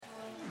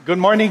Good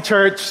morning,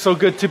 church. So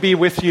good to be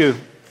with you.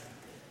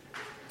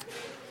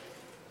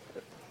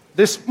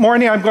 This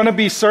morning, I'm going to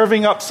be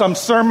serving up some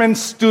sermon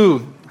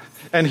stew.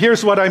 And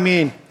here's what I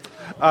mean.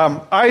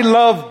 I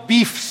love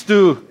beef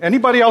stew.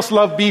 Anybody else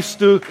love beef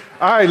stew?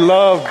 I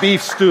love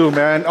beef stew,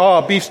 man.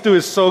 Oh, beef stew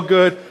is so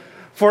good.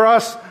 For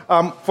us,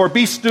 for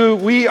beef stew,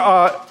 we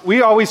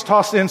always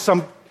toss in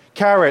some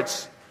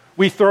carrots.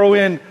 We throw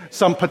in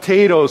some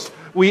potatoes.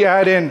 We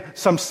add in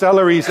some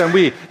celeries, and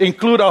we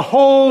include a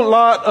whole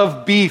lot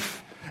of beef.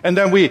 And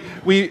then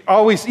we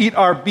always eat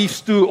our beef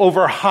stew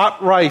over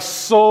hot rice.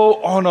 So,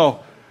 oh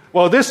no.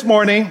 Well, this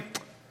morning,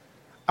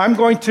 I'm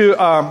going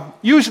to,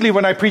 usually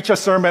when I preach a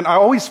sermon, I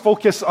always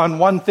focus on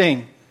one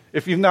thing.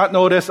 If you've not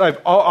noticed, I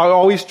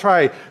always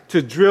try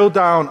to drill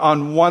down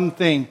on one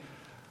thing.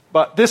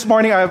 But this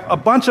morning, I have a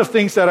bunch of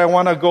things that I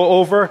want to go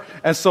over.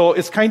 And so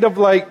it's kind of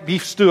like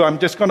beef stew. I'm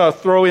just going to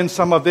throw in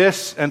some of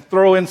this and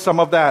throw in some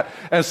of that.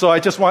 And so I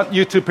just want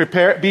you to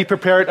be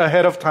prepared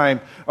ahead of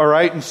time. All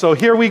right? And so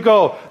here we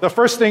go. The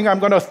first thing I'm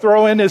going to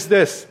throw in is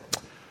this.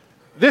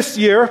 This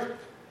year,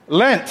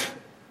 Lent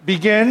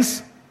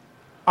begins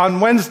on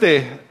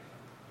Wednesday.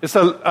 It's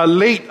a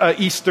late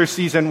Easter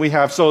season we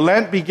have. So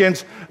Lent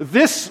begins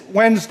this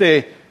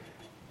Wednesday.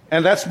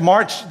 And that's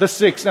March the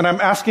 6th. And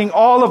I'm asking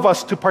all of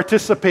us to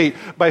participate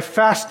by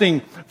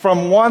fasting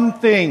from one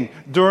thing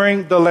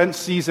during the Lent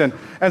season.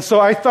 And so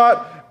I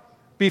thought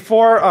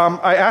before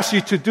I asked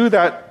you to do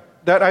that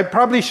I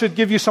probably should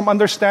give you some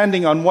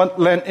understanding on what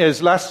Lent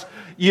is. Last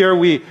year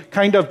we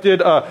kind of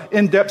did an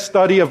in-depth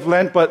study of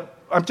Lent, but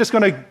I'm just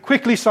going to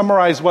quickly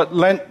summarize what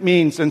Lent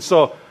means. And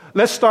so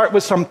let's start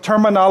with some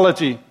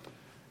terminology.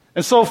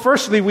 And so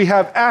firstly, we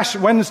have Ash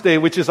Wednesday,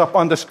 which is up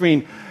on the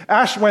screen.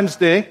 Ash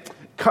Wednesday,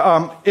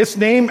 its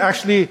name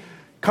actually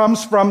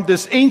comes from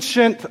this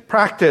ancient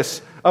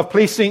practice of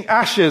placing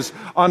ashes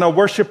on a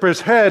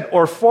worshiper's head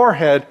or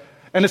forehead,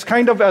 and it's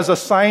kind of as a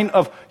sign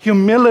of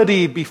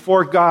humility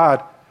before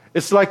God.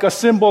 It's like a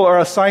symbol or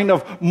a sign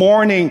of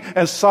mourning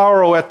and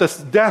sorrow at the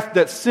death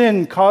that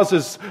sin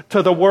causes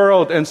to the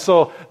world. And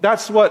so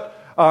that's what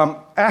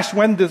Ash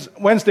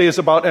Wednesday is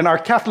about. And our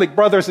Catholic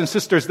brothers and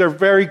sisters, they're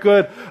very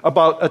good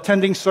about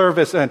attending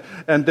service, and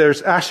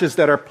there's ashes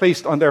that are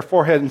placed on their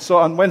forehead. And so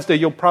on Wednesday,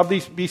 you'll probably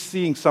be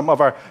seeing some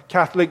of our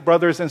Catholic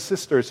brothers and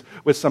sisters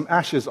with some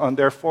ashes on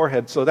their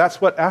forehead. So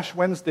that's what Ash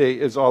Wednesday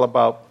is all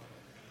about.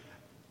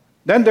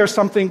 Then there's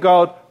something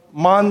called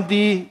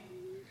Maundy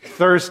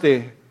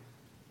Thursday.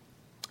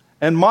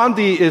 And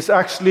Maundy is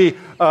actually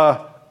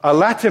a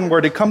Latin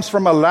word. It comes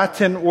from a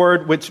Latin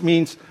word which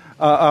means,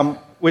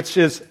 which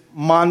is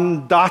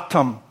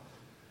mandatum.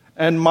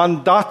 And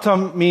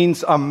mandatum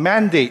means a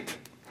mandate.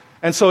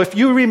 And so if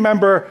you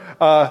remember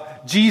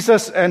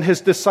Jesus and his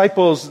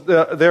disciples,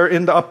 they're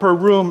in the upper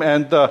room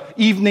and the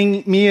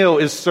evening meal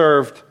is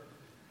served.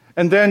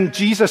 And then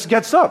Jesus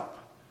gets up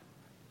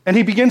and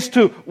he begins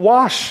to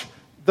wash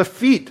the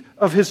feet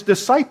of his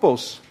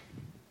disciples.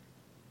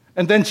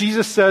 And then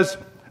Jesus says,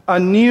 a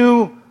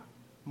new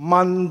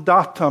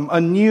mandatum,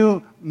 a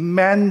new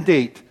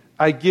mandate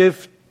I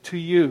give to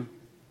you.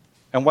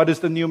 And what is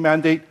the new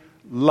mandate?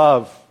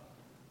 Love.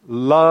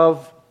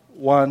 Love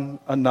one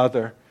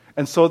another.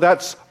 And so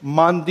that's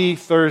Maundy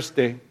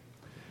Thursday.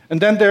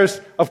 And then there's,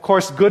 of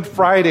course, Good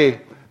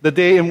Friday, the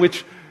day in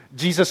which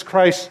Jesus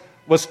Christ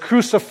was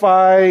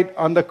crucified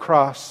on the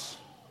cross.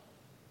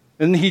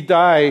 And he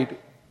died,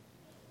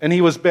 and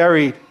he was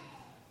buried.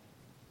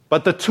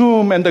 But the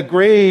tomb and the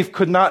grave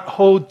could not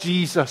hold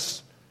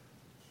Jesus.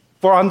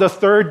 For on the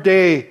third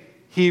day,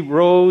 he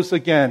rose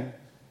again.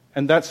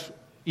 And that's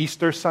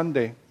Easter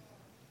Sunday.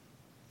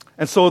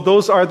 And so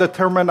those are the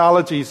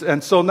terminologies.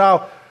 And so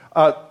now,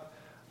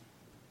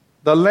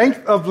 the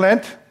length of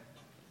Lent,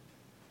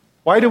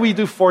 why do we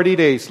do 40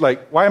 days?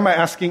 Like, why am I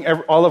asking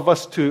all of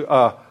us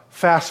to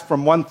fast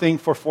from one thing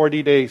for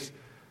 40 days?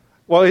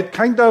 Well, it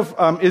kind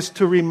of is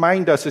to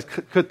remind us,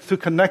 to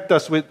connect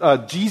us with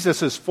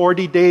Jesus'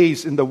 40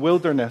 days in the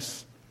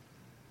wilderness.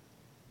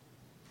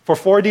 For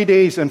 40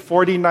 days and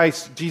 40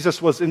 nights,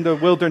 Jesus was in the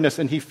wilderness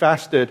and he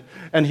fasted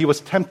and he was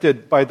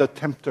tempted by the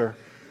tempter.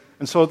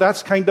 And so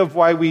that's kind of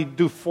why we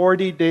do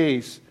 40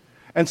 days.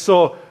 And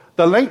so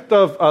the length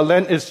of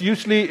Lent is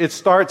usually, it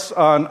starts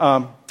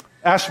on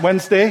Ash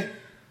Wednesday,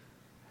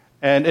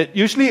 and it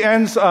usually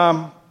ends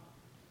on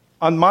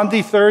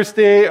Maundy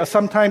Thursday,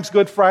 sometimes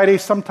Good Friday,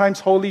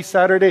 sometimes Holy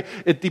Saturday.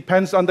 It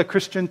depends on the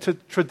Christian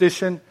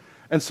tradition.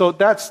 And so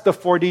that's the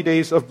 40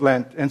 days of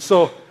Lent. And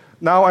so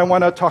now I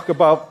want to talk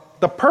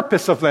about the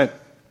purpose of Lent.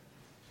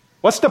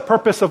 What's the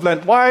purpose of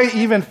Lent? Why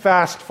even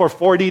fast for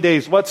 40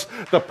 days? What's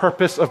the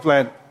purpose of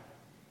Lent?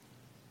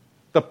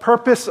 The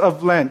purpose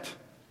of Lent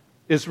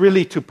is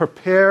really to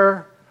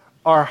prepare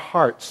our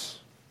hearts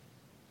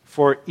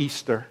for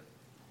Easter.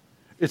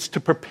 It's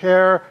to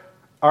prepare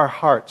our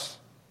hearts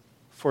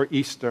for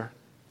Easter.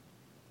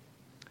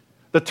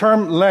 The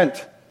term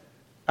Lent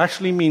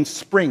actually means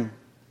spring,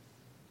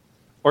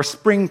 or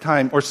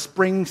springtime, or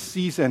spring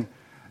season.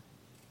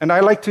 And I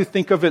like to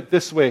think of it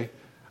this way.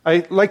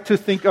 I like to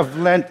think of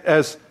Lent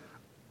as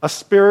a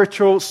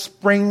spiritual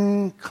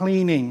spring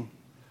cleaning,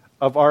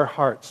 of our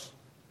hearts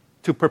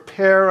to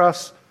prepare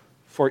us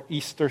for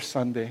Easter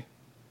Sunday.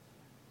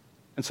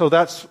 And so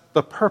that's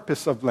the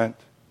purpose of Lent.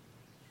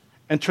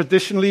 And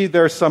traditionally,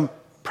 there are some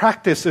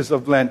practices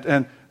of Lent,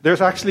 and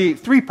there's actually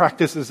 3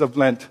 practices of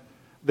Lent.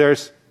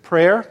 There's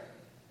prayer,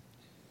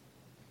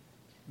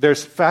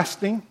 there's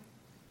fasting,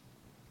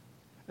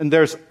 and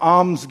there's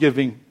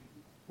almsgiving,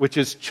 which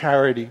is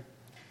charity.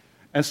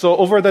 And so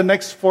over the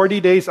next 40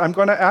 days, I'm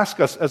going to ask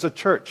us as a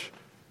church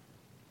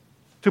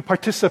to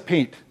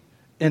participate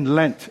in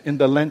Lent, in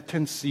the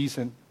Lenten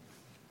season.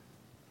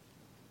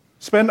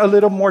 Spend a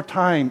little more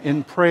time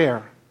in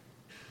prayer.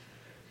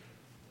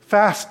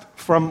 Fast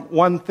from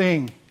one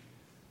thing.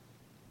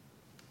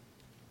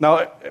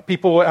 Now,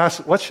 people will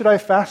ask, what should I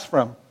fast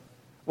from?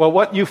 Well,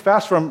 what you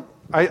fast from,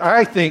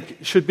 I think,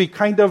 should be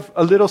kind of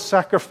a little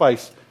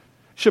sacrifice.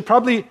 Should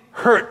probably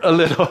hurt a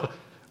little.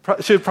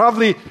 Should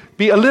probably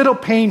be a little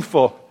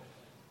painful.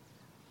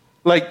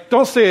 Like,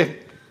 don't say,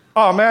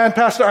 oh man,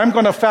 Pastor, I'm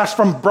going to fast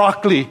from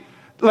broccoli.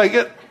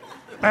 Man,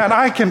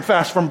 I can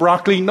fast from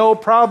broccoli, no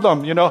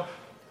problem,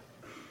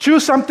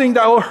 Choose something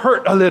that will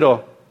hurt a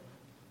little.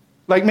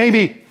 Like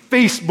maybe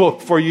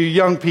Facebook for you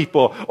young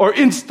people, or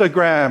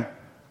Instagram,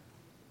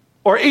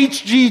 or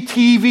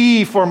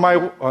HGTV for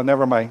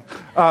never mind.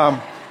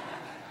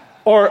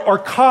 Or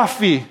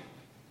coffee,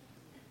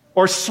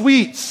 or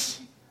sweets.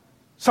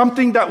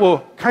 Something that will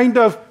kind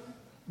of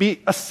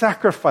be a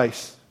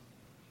sacrifice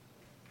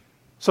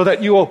so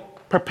that you will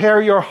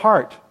prepare your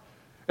heart.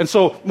 And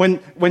so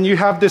when you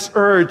have this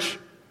urge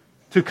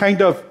to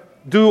kind of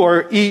do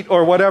or eat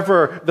or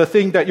whatever the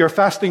thing that you're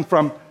fasting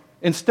from,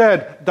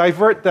 instead,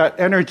 divert that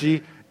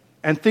energy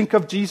and think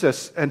of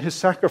Jesus and his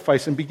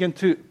sacrifice and begin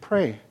to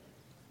pray.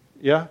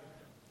 Yeah?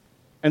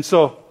 And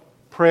so,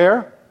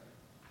 prayer,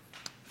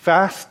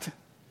 fast,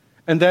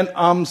 and then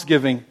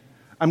almsgiving.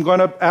 I'm going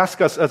to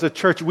ask us as a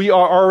church, we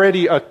are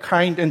already a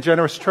kind and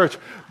generous church,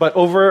 but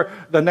over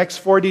the next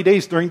 40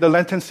 days during the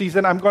Lenten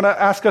season, I'm going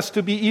to ask us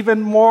to be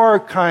even more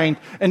kind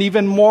and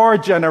even more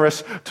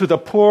generous to the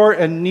poor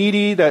and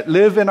needy that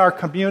live in our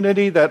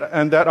community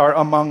and that are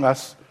among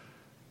us.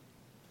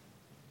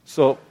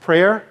 So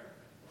prayer,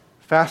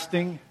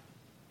 fasting,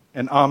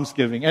 and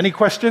almsgiving. Any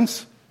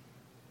questions?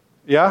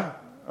 Yeah?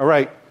 All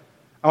right.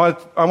 I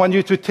want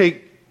you to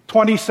take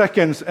 20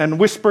 seconds and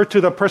whisper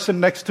to the person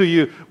next to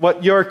you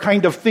what you're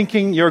kind of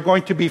thinking you're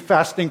going to be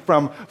fasting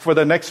from for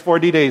the next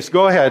 40 days.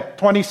 Go ahead.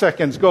 20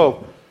 seconds.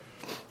 Go.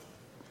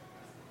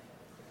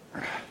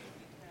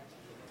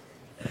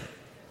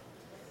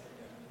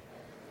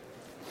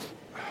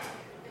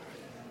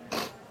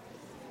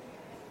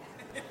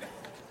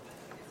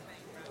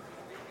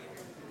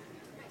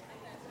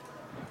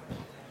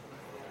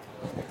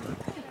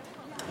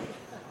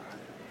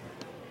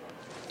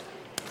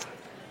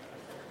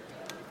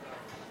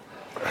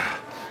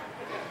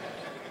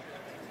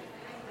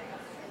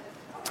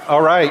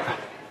 All right.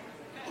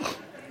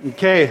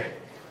 Okay.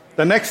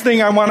 The next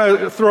thing I want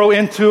to throw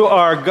into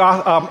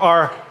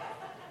our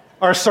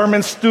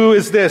sermon stew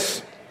is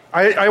this.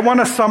 I want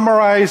to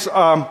summarize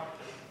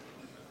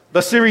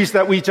the series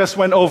that we just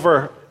went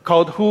over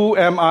called Who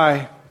Am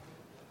I?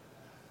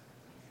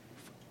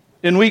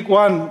 In week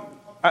 1,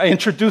 I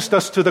introduced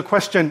us to the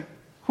question,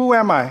 who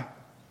am I?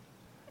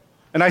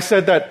 And I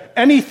said that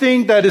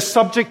anything that is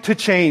subject to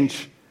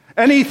change,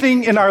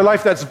 anything in our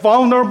life that's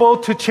vulnerable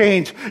to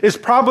change is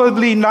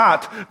probably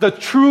not the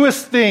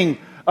truest thing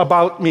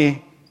about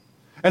me.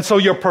 And so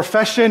your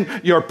profession,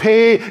 your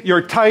pay,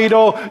 your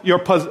title, your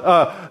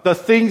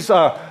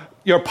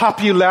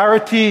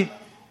popularity,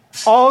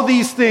 all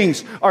these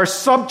things are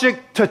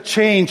subject to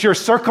change. Your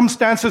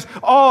circumstances,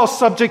 all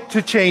subject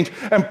to change.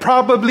 And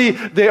probably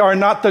they are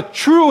not the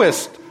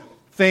truest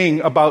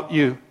thing about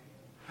you.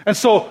 And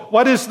so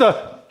what is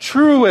the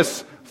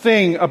truest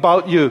thing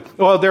about you?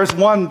 Well, there's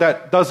one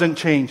that doesn't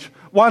change.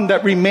 One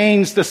that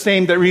remains the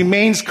same, that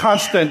remains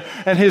constant,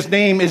 and his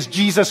name is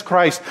Jesus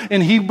Christ.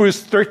 In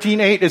Hebrews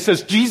 13:8, it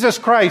says, Jesus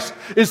Christ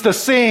is the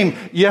same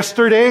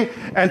yesterday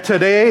and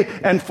today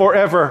and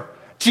forever.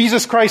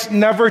 Jesus Christ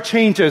never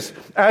changes.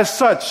 As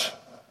such,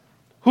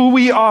 who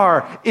we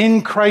are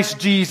in Christ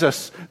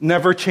Jesus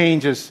never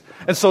changes.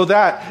 And so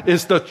that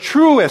is the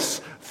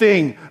truest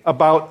thing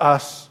about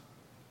us.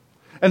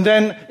 And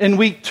then in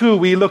week 2,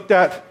 we looked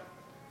at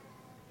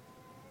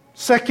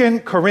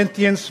 2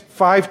 Corinthians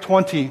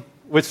 5:20,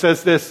 which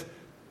says this.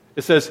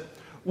 It says,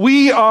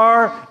 we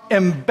are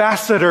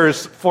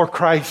ambassadors for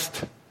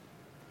Christ.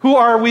 Who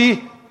are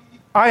we?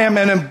 I am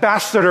an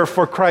ambassador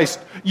for Christ.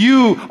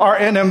 You are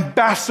an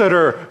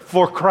ambassador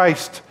for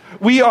Christ.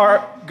 We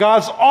are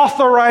God's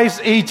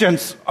authorized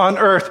agents on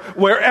earth.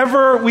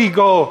 Wherever we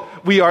go,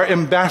 we are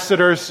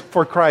ambassadors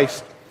for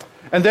Christ.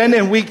 And then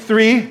in week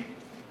 3,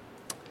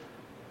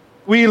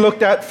 we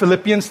looked at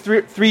Philippians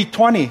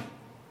 3:20.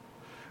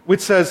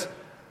 Which says,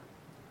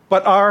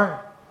 but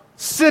our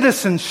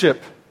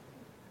citizenship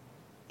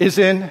is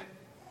in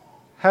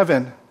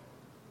heaven.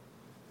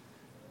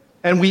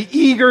 And we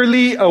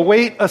eagerly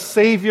await a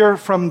Savior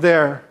from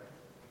there,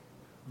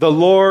 the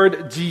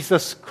Lord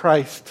Jesus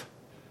Christ,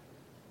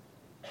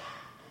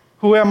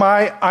 Who am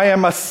I? I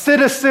am a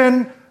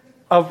citizen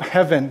of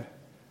heaven.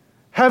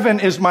 Heaven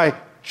is my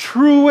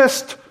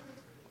truest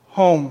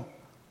home.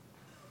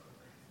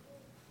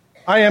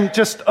 I am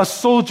just a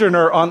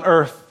sojourner on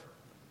earth.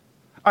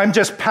 I'm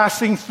just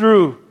passing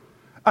through.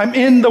 I'm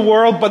in the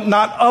world, but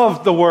not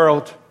of the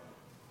world.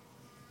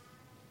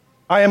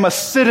 I am a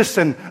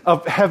citizen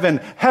of heaven.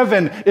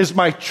 Heaven is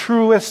my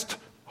truest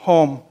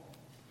home.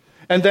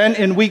 And then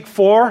in week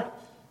 4,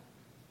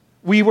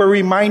 we were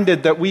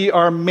reminded that we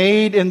are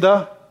made in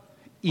the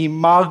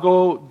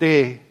imago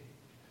Dei.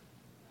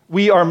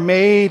 We are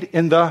made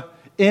in the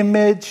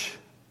image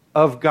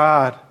of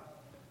God.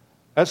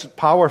 That's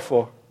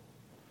powerful.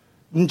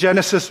 In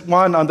Genesis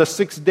 1, on the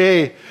 6th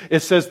day, it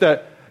says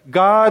that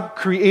God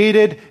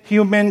created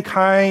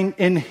humankind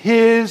in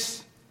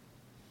His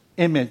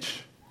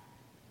image.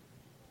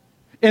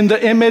 In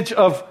the image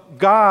of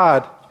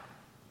God,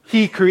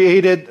 He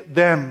created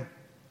them.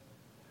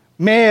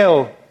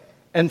 Male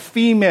and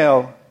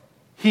female,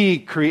 He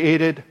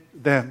created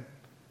them.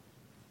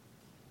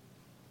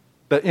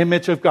 The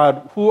image of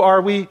God. Who are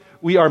we?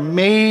 We are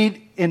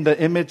made in the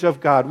image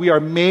of God. We are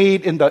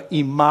made in the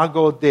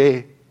imago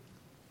Dei.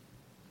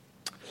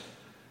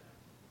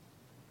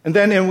 And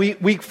then in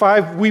week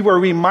 5, we were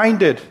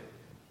reminded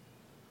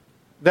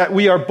that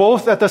we are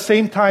both at the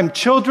same time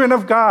children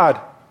of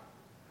God.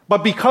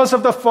 But because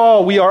of the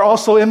fall, we are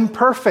also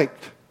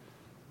imperfect.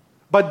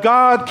 But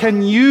God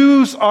can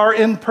use our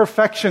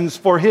imperfections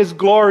for His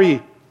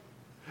glory.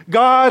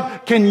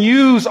 God can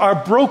use our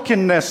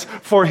brokenness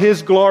for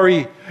His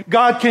glory.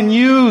 God can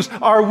use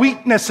our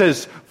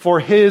weaknesses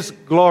for His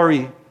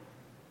glory.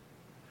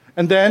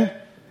 And then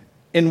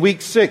in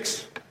week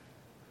 6,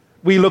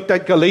 we looked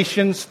at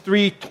Galatians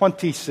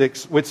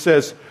 3:26, which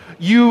says,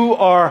 "You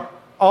are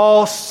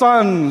all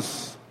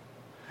sons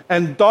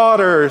and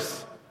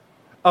daughters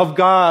of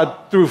God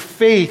through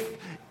faith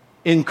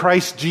in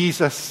Christ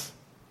Jesus."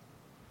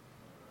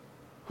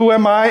 Who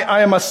am I?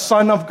 I am a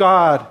son of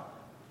God.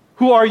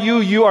 Who are you?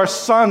 You are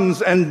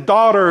sons and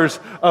daughters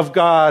of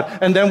God.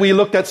 And then we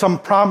looked at some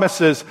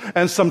promises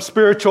and some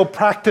spiritual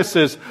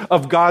practices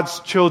of God's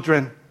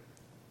children.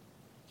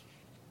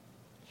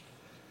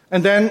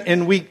 And then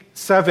in week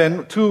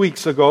 7, 2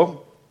 weeks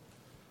ago,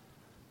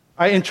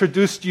 I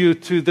introduced you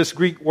to this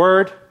Greek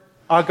word,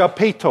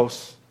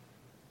 agapetos.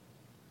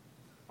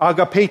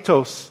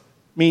 Agapetos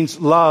means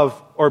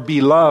love or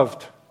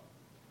beloved.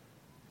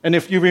 And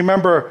if you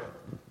remember,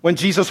 when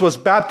Jesus was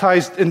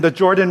baptized in the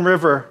Jordan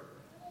River,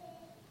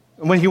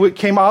 when He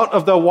came out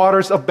of the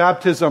waters of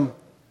baptism,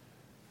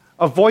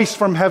 a voice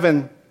from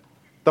heaven,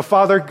 the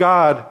Father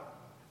God,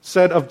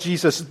 said of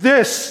Jesus,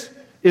 "This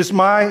is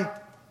my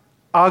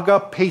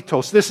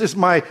agapetos. This is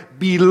my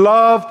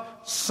beloved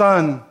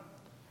Son,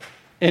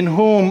 in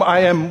whom I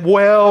am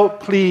well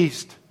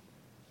pleased."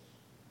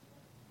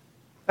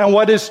 And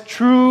what is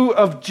true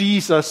of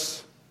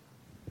Jesus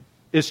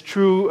is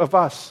true of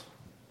us.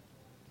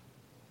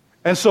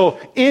 And so,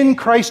 in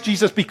Christ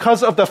Jesus,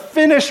 because of the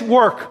finished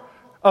work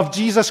of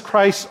Jesus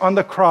Christ on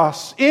the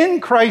cross,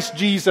 in Christ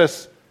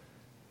Jesus,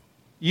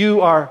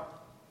 you are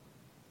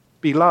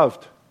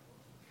beloved.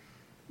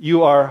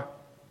 You are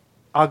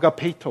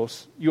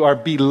agapetos. You are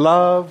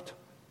beloved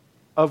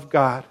of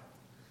God.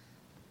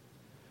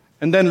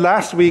 And then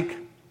last week,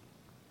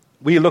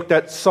 we looked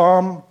at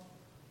Psalm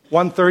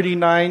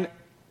 139,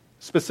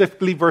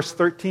 specifically verse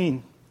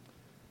 13.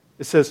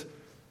 It says,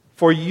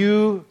 "For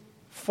you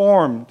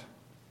formed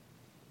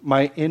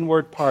my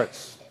inward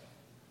parts.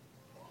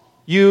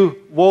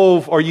 You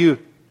wove or you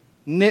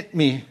knit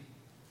me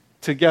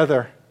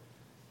together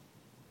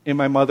in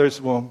my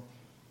mother's womb."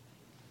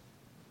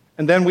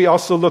 And then we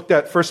also looked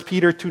at 1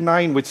 Peter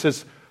 2:9, which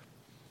says,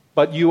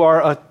 "But you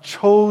are a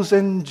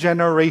chosen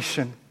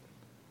generation,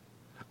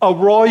 a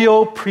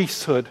royal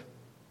priesthood,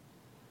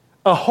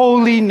 a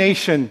holy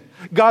nation,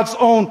 God's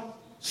own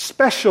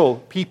special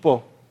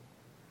people,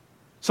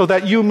 so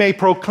that you may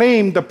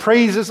proclaim the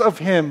praises of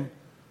Him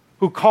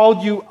who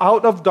called you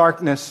out of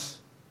darkness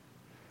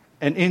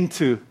and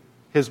into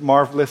His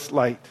marvelous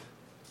light."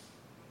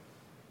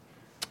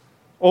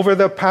 Over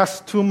the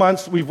past 2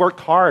 months, we've worked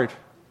hard.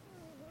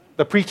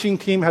 The preaching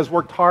team has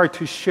worked hard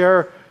to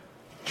share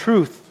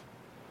truth,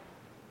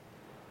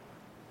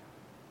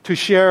 to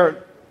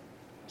share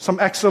some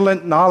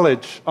excellent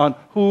knowledge on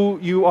who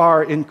you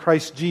are in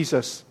Christ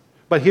Jesus.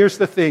 But here's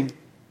the thing.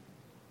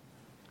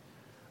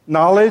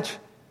 Knowledge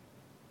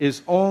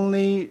is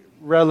only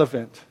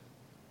relevant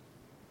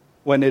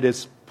when it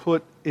is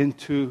put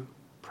into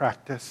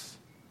practice.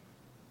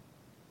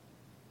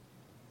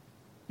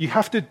 You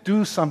have to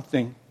do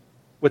something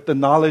with the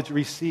knowledge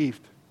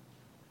received.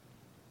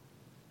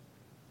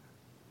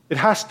 It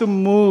has to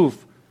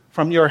move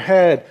from your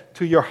head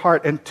to your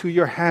heart and to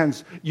your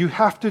hands. You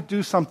have to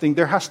do something.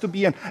 There has to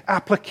be an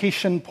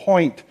application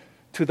point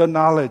to the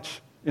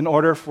knowledge in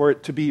order for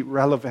it to be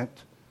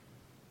relevant.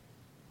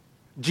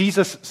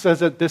 Jesus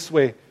says it this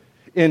way.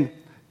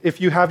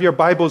 If you have your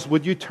Bibles,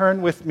 would you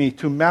turn with me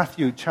to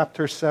Matthew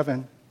chapter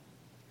 7?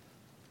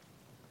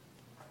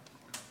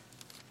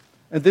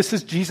 And this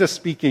is Jesus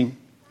speaking.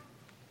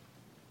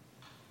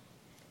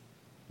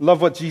 Love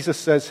what Jesus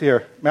says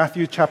here.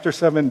 Matthew chapter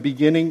 7,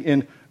 beginning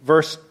in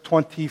verse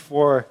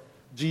 24,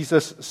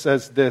 Jesus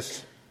says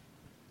this.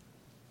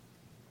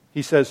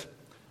 He says,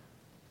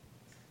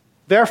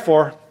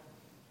 "Therefore,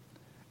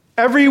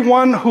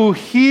 everyone who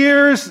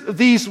hears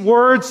these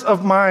words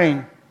of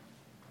mine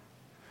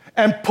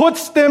and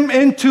puts them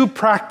into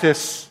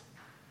practice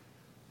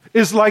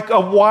is like a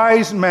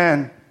wise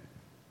man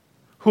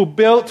who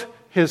built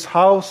his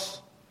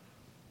house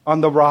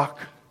on the rock.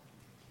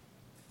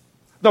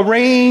 The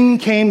rain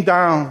came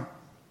down.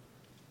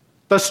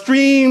 The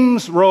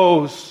streams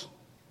rose.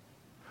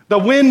 The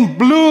wind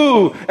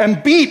blew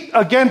and beat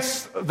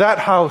against that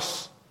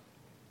house.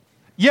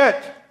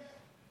 Yet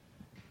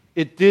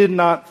it did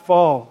not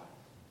fall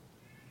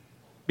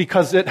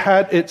because it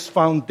had its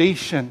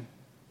foundation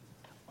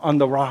on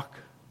the rock.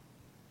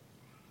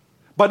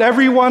 But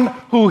everyone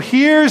who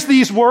hears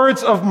these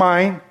words of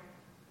mine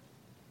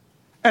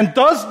and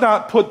does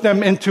not put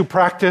them into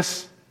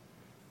practice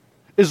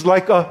is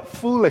like a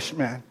foolish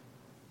man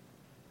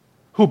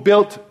who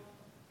built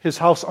his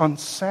house on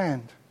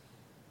sand.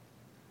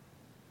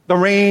 The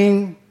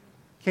rain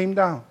came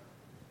down.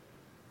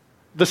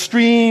 The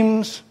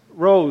streams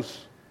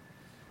rose.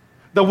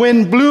 The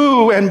wind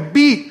blew and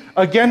beat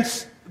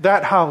against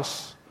that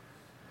house,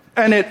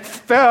 and it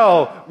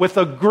fell with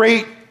a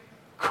great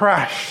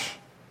crash."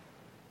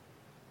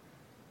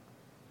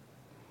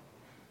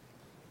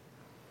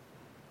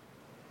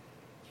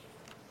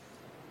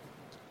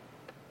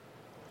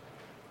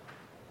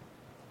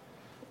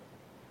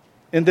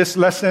 In this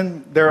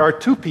lesson, there are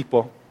two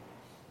people.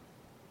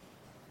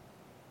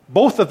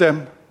 Both of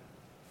them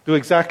do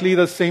exactly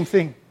the same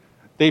thing.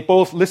 They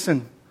both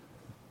listen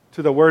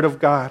to the Word of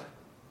God.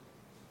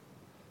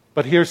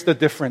 But here's the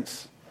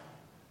difference.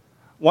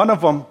 One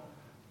of them,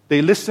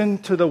 they listen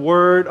to the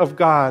Word of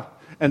God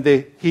and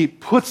he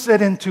puts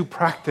it into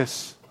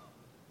practice.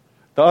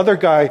 The other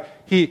guy,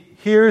 he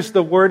hears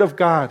the Word of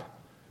God,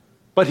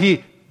 but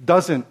he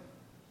doesn't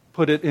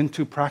put it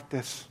into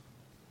practice.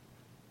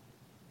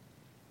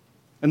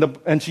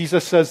 And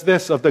Jesus says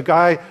this of the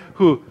guy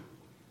who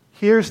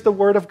hears the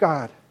Word of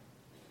God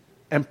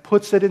and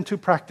puts it into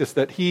practice,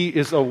 that he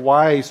is a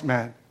wise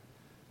man.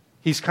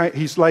 He's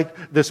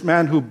like this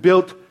man who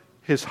built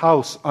his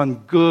house on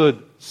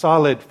good,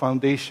 solid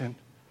foundation.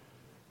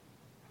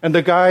 And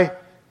the guy,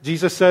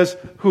 Jesus says,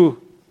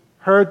 who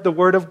heard the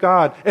Word of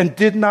God and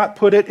did not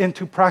put it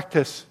into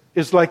practice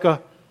is like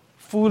a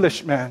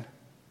foolish man.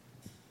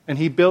 And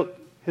he built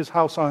his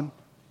house on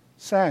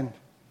sand.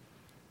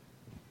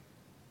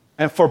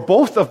 And for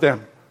both of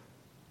them,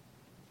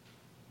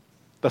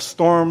 the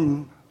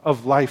storm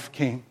of life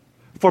came.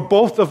 For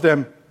both of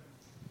them,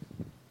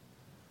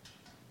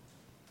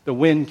 the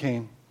wind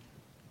came,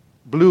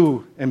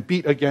 blew and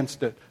beat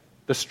against it.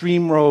 The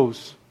stream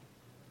rose.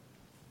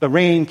 The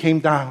rain came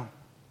down.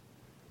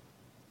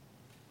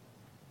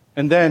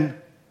 And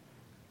then,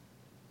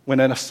 when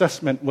an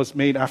assessment was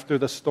made after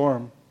the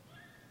storm,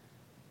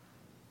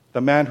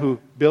 the man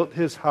who built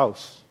his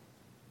house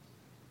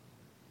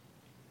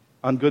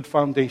on good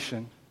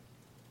foundation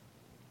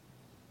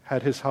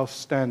had his house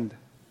stand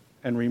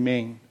and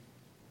remain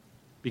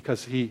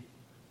because he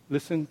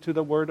listened to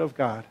the Word of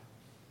God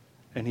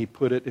and he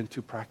put it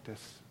into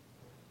practice.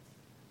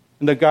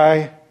 And the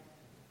guy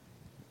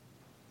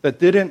that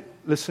didn't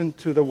listen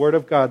to the Word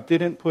of God,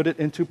 didn't put it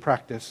into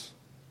practice,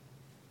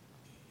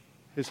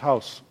 his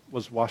house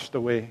was washed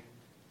away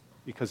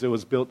because it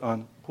was built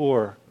on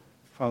poor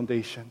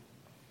foundation.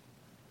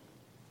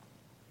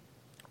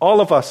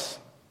 All of us,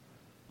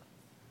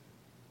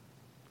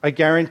 I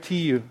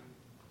guarantee you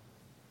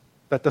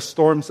that the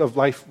storms of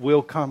life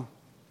will come.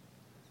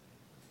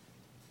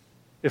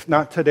 If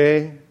not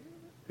today,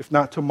 if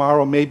not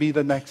tomorrow, maybe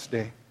the next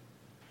day.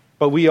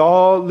 But we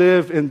all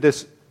live in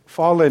this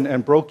fallen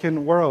and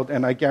broken world,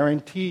 and I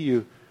guarantee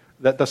you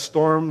that the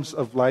storms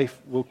of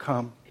life will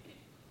come.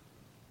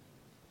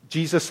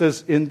 Jesus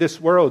says, in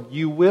this world,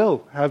 you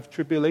will have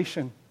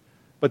tribulation.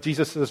 But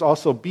Jesus says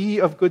also, be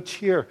of good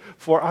cheer,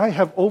 for I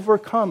have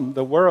overcome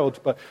the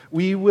world. But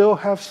we will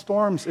have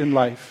storms in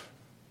life.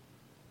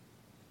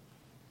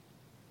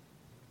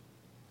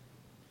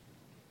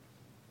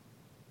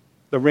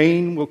 The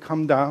rain will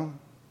come down.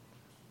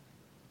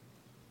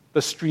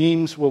 The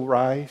streams will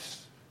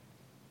rise.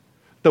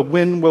 The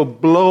wind will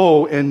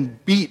blow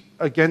and beat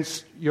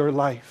against your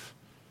life.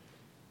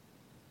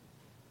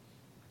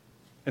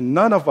 And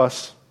none of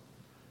us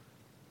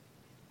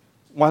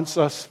wants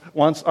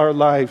our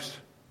lives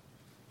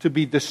to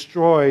be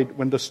destroyed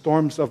when the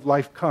storms of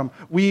life come.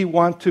 We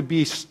want to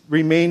be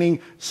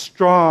remaining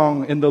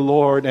strong in the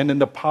Lord and in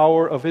the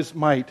power of His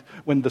might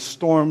when the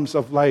storms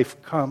of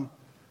life come.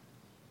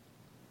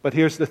 But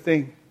here's the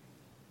thing.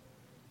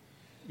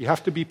 You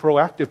have to be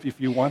proactive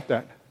if you want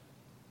that.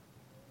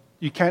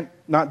 You can't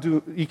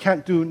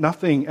do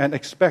nothing and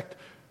expect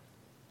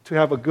to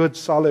have a good,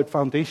 solid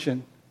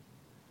foundation.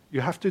 You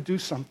have to do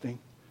something.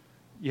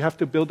 You have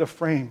to build a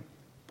frame,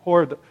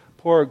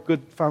 pour a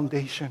good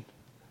foundation.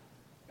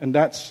 And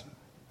that's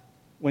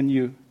when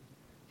you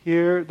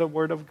hear the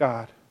Word of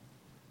God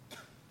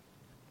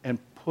and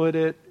put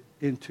it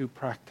into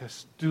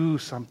practice. Do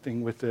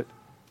something with it.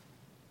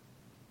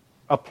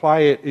 Apply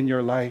it in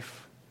your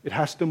life. It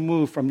has to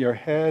move from your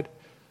head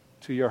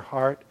to your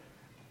heart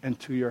and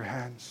to your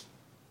hands.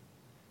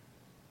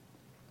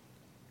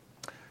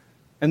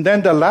 And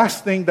then the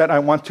last thing that I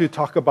want to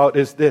talk about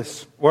is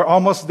this. We're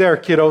almost there,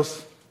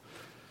 kiddos.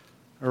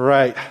 All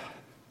right.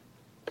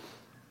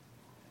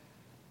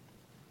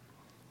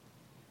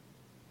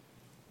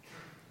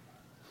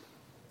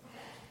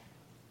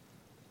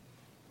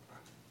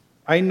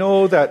 I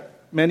know that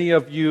many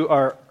of you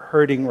are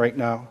hurting right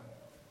now.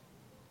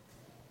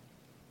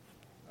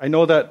 I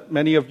know that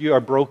many of you are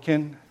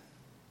broken,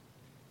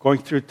 going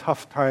through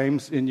tough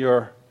times in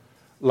your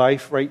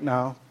life right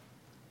now.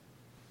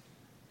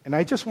 And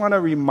I just want to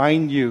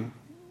remind you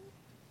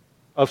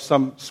of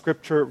some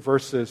scripture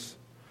verses,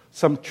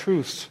 some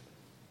truths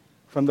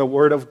from the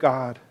Word of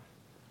God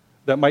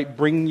that might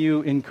bring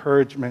you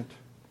encouragement.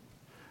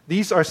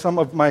 These are some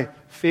of my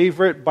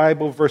favorite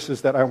Bible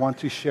verses that I want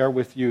to share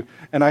with you.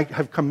 And I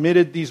have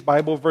committed these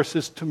Bible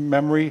verses to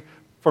memory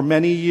for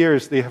many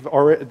years.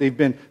 They've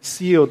been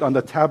sealed on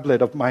the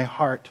tablet of my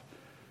heart.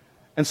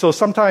 And so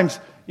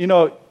sometimes,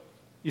 you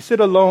sit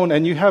alone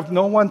and you have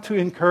no one to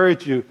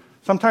encourage you.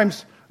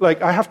 Sometimes,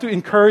 I have to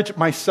encourage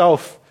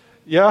myself.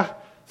 Yeah?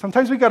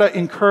 Sometimes we got to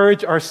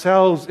encourage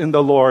ourselves in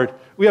the Lord.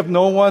 We have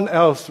no one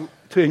else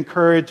to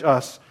encourage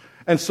us.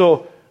 And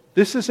so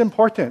this is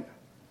important.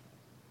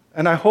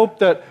 And I hope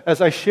that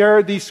as I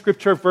share these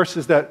scripture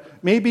verses that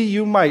maybe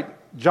you might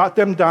jot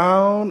them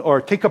down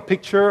or take a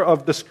picture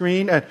of the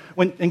screen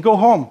and go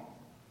home.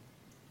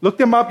 Look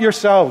them up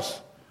yourselves.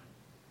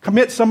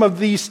 Commit some of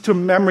these to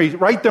memory.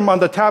 Write them on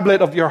the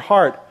tablet of your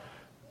heart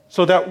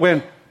so that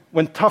when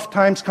tough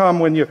times come,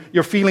 when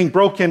you're feeling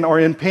broken or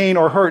in pain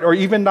or hurt, or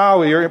even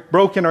now you're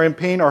broken or in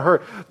pain or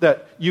hurt,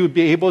 that you would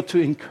be able to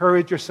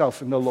encourage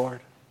yourself in the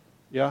Lord.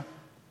 Yeah?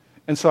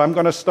 And so I'm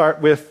going to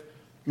start with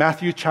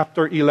Matthew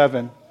chapter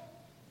 11.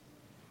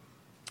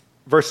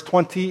 Verse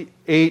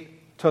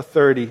 28 to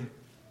 30.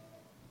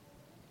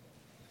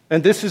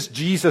 And this is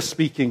Jesus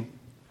speaking.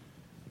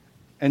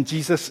 And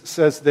Jesus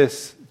says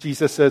this.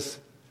 Jesus says,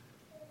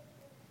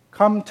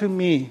 "Come to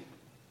me,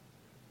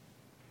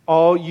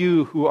 all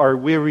you who are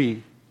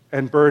weary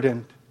and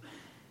burdened,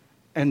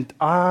 and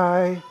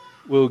I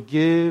will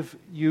give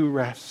you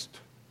rest.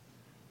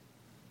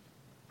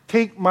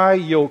 Take my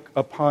yoke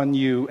upon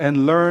you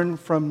and learn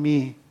from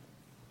me,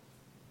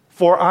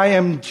 for I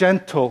am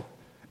gentle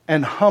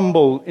and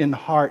humble in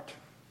heart,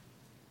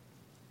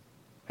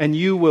 and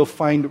you will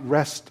find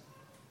rest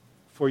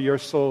for your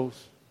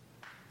souls.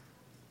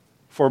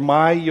 For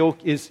my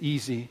yoke is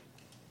easy,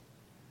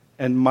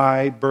 and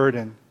my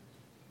burden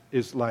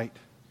is light."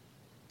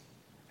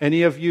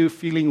 Any of you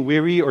feeling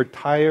weary or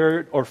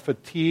tired or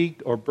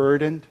fatigued or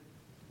burdened?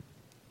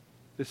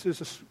 This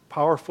is a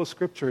powerful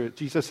scripture.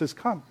 Jesus says,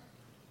 come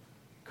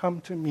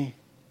to me,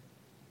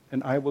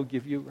 and I will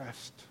give you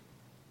rest.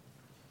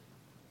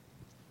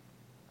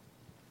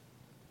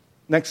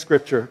 Next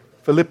scripture,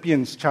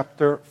 Philippians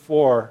chapter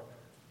 4,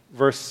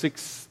 verse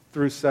 6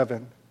 through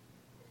 7,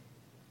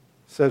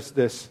 says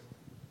this: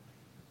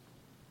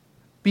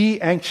 "Be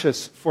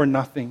anxious for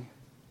nothing,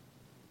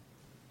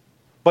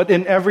 but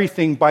in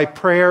everything by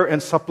prayer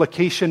and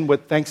supplication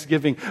with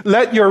thanksgiving,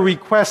 let your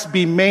requests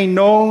be made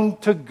known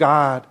to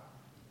God.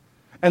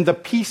 And the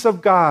peace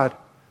of God,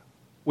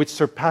 which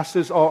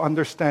surpasses all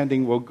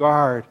understanding, will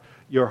guard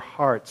your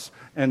hearts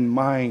and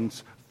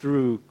minds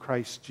through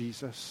Christ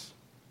Jesus."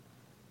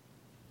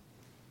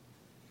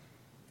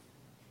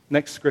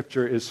 Next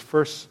scripture is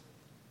 1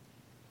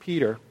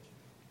 Peter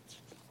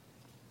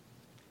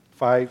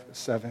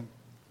 5:7.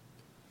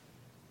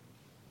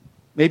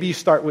 Maybe you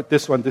start with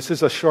this one. This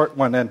is a short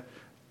one, and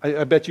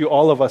I bet you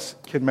all of us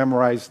can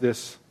memorize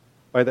this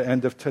by the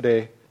end of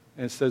today.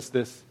 And it says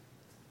this: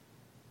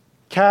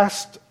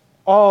 "Cast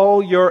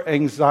all your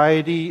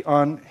anxiety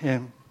on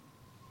Him,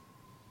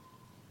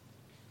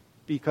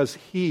 because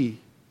He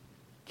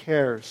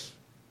cares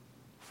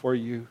for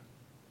you."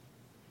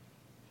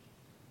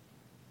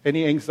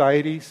 Any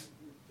anxieties,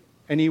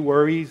 any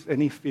worries,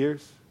 any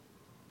fears?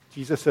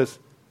 Jesus says,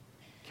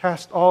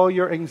 cast all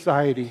your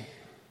anxiety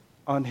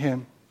on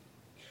Him,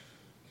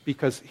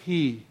 because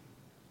He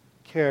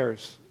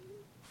cares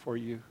for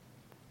you.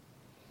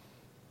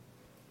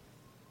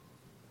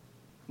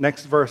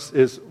 Next verse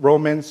is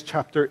Romans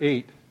chapter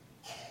 8,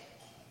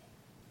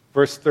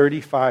 verse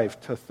 35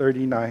 to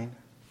 39.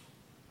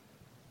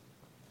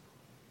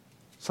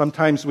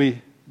 Sometimes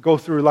we go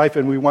through life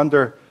and we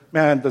wonder,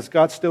 man, does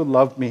God still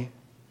love me?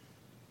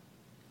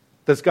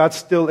 Does God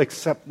still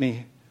accept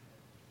me?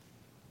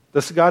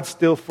 Does God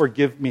still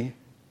forgive me?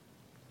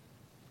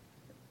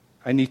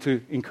 I need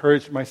to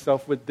encourage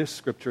myself with this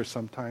scripture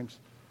sometimes,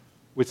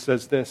 which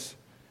says this.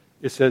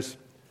 It says,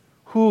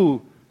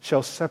 "Who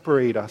shall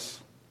separate us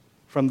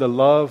from the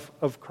love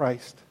of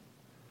Christ?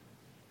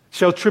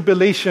 Shall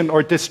tribulation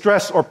or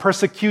distress or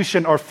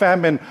persecution or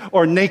famine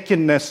or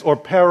nakedness or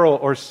peril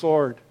or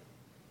sword?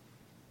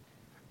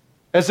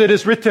 As it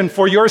is written,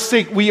 for your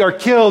sake we are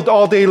killed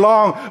all day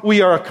long.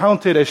 We are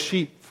accounted as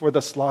sheep for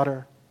the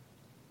slaughter.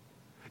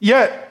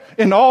 Yet,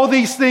 in all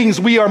these things,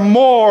 we are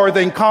more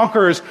than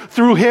conquerors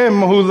through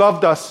him who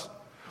loved us.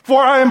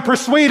 For I am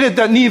persuaded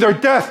that neither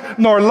death,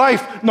 nor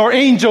life, nor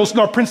angels,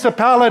 nor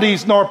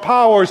principalities, nor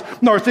powers,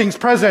 nor things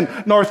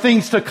present, nor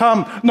things to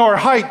come, nor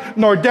height,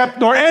 nor depth,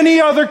 nor any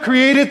other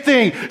created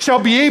thing shall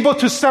be able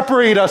to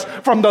separate us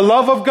from the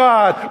love of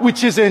God,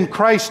 which is in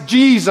Christ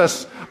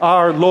Jesus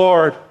our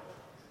Lord.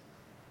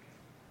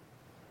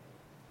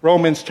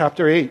 Romans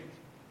chapter 8.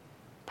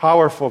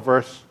 Powerful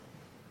verse.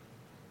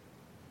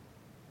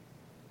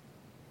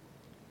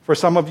 For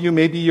some of you,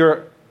 maybe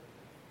you're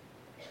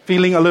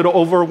feeling a little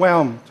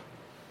overwhelmed.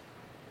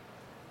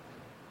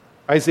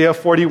 Isaiah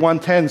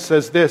 41:10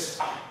 says this,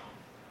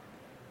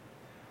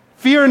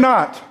 "Fear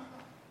not,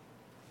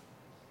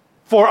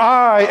 for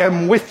I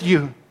am with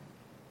you.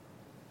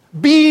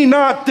 Be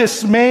not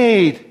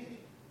dismayed,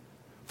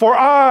 for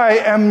I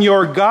am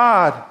your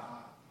God.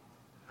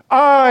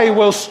 I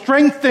will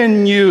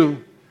strengthen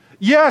you.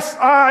 Yes,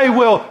 I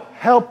will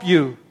help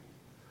you.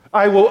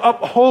 I will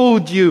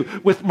uphold you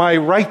with my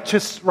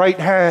righteous right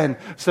hand,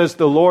 says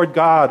the Lord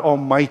God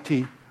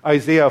Almighty."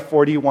 Isaiah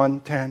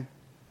 41:10.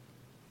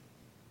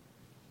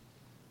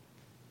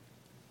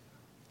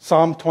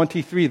 Psalm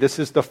 23, this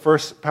is the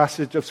first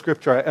passage of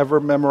Scripture I ever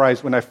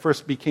memorized when I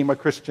first became a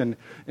Christian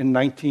in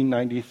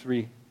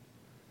 1993.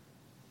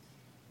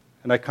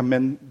 And I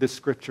commend this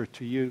Scripture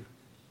to you.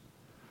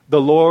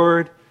 "The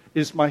Lord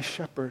is my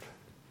shepherd.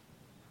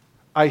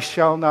 I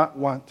shall not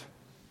want.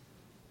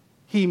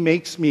 He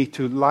makes me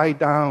to lie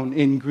down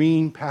in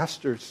green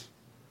pastures.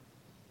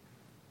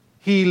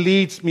 He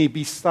leads me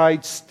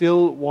beside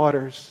still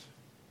waters.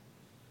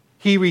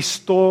 He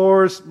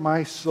restores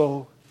my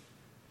soul.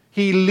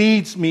 He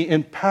leads me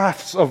in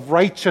paths of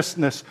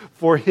righteousness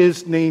for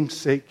his name's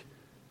sake.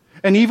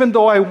 And even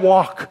though I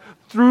walk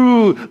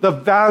through the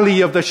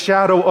valley of the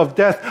shadow of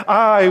death,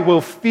 I will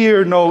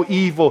fear no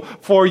evil,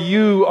 for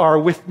you are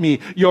with me.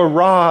 Your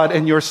rod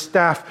and your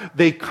staff,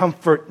 they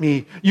comfort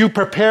me. You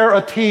prepare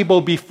a table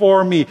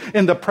before me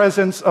in the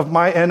presence of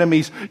my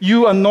enemies.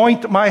 You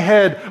anoint my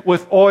head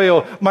with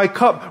oil. My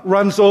cup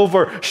runs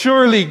over.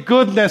 Surely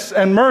goodness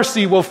and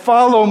mercy will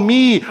follow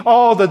me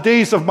all the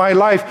days of my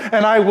life,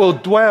 and I will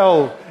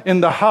dwell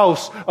in the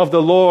house of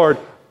the Lord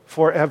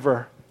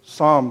forever."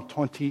 Psalm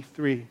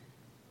 23.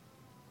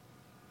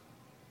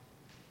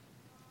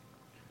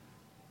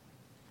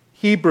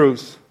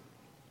 Hebrews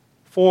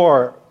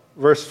 4,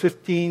 verse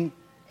 15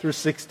 through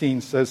 16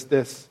 says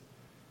this.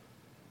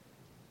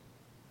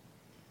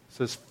 It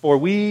says, "For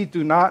we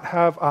do not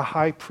have a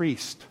high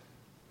priest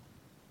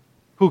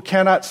who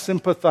cannot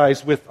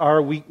sympathize with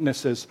our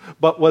weaknesses,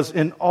 but was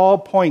in all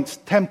points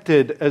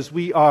tempted as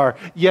we are,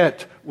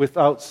 yet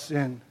without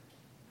sin.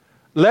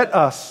 Let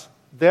us,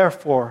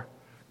 therefore,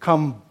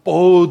 come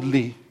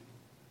boldly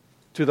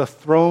to the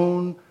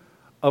throne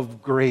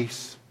of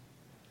grace,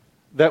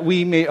 that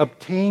we may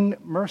obtain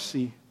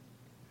mercy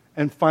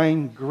and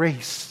find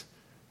grace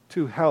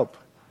to help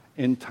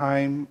in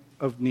time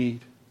of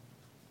need."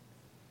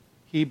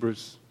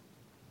 Hebrews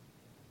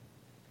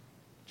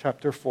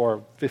chapter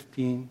 4,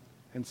 15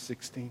 and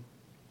 16.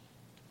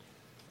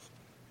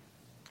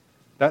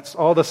 That's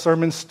all the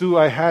sermon stew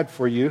I had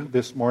for you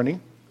this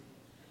morning.